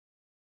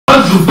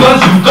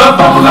Bazooka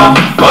Bubble Gum,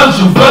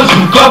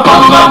 Bazooka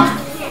Bubble Gum.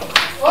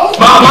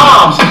 My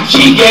mom's,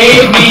 she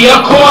gave me a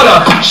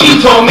quarter.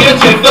 She told me to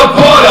tip the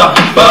porter,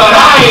 but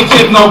I ain't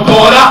tip no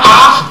porter.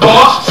 I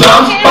bought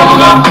some bubble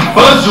gum,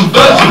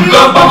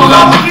 bazooka bubble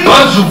gum,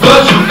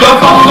 bazooka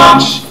bubble gum.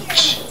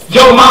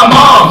 Yo, my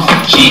mom's,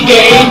 she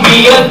gave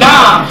me a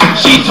dime.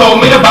 She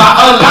told me to buy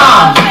a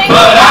lime,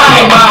 but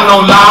I ain't buy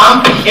no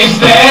lime.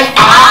 Instead,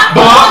 I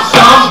bought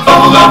some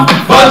bubble gum,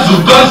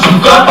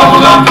 bazooka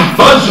bubble gum,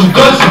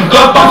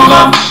 bazooka bubble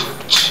gum.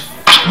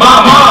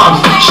 My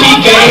mom's,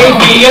 she gave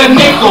me a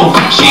nickel.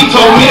 She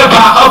told me to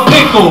buy a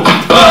pickle,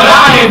 but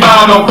I ain't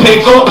buy no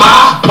pickle.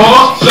 I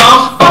bought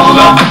some bubble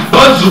gum,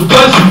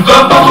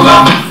 bazooka bubble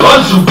gum,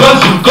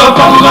 bazooka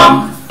bubble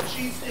gum.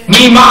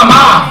 Mi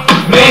mamá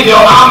me dio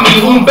a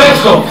mí un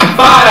peso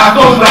para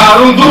comprar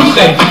un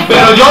dulce,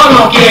 pero yo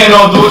no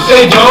quiero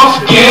dulce, yo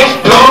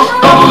quiero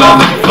bubble gum,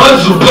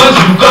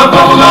 bazooka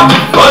bubble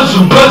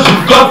gum,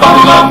 bazooka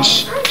bubble gum.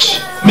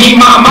 Mi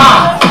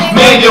mamá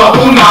me dio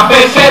una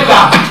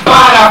peseta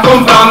para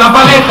comprar una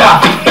paleta,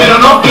 pero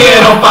no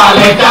quiero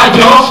paleta,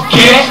 yo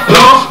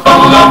quiero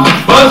bubble gum,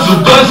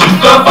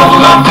 bazooka bubble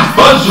gum,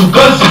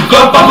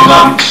 bazooka bubble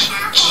gum.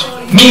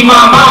 Mi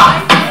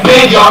mamá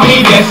me dio a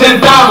mí 10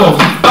 centavos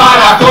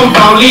para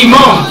comprar un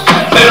limón,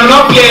 pero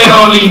no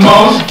quiero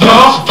limón,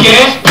 yo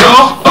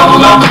quiero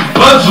bubble gum,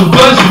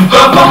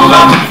 bazooka bubble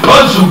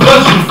gum,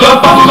 bazooka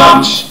bubble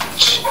gum.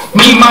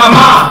 Mi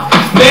mamá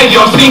me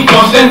dio 5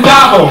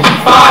 centavos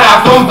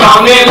para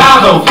comprar un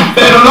helado,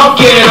 pero no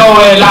quiero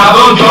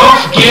helado, yo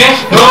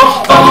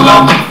quiero bubble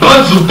gum,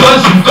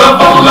 bazooka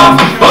bubble gum,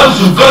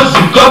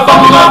 bazooka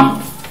bubble gum.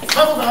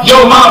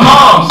 Yo, my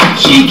mom's,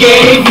 she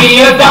gave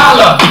me $1.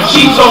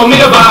 She told me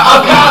to buy a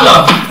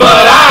collar,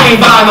 but I ain't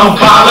buy no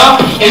collar.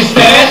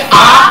 Instead,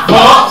 I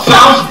bought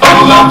some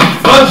bubble gum,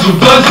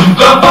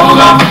 bazooka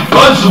bubble gum,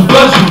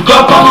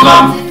 bazooka bubble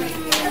gum.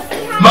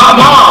 My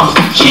mom's,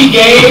 she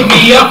gave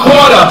me a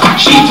quarter.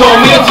 She told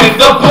me to tip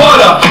the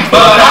porter,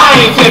 but I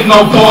ain't tip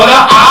no porter.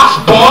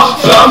 I bought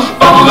some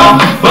bubble gum,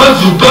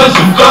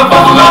 bazooka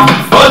bubble gum,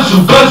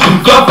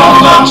 bazooka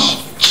bubble gum.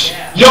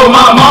 Yo,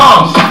 my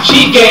mom's,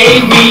 she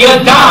gave me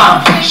a dime.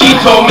 She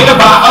told me to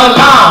buy a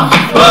lime,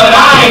 but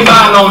I ain't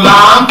buy no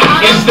lime.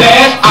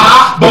 Instead,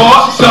 I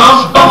bought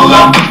some bubble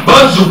gum,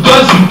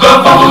 bazooka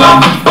bubble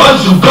gum,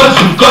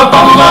 bazooka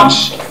bubble gum.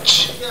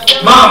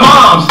 My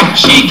mom's,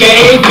 she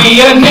gave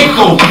me a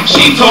nickel.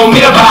 She told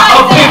me to buy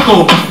a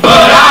pickle,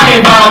 but I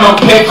ain't buy no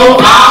pickle.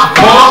 I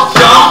bought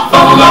some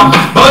bubble gum,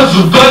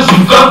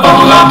 bazooka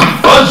bubble gum,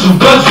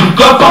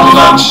 bazooka bubble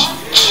gum.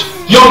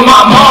 Yo,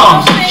 my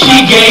mom's,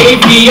 she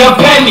gave me a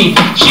penny.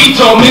 She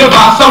told me to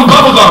buy some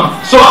bubble gum,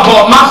 so I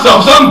bought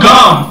myself some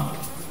gum.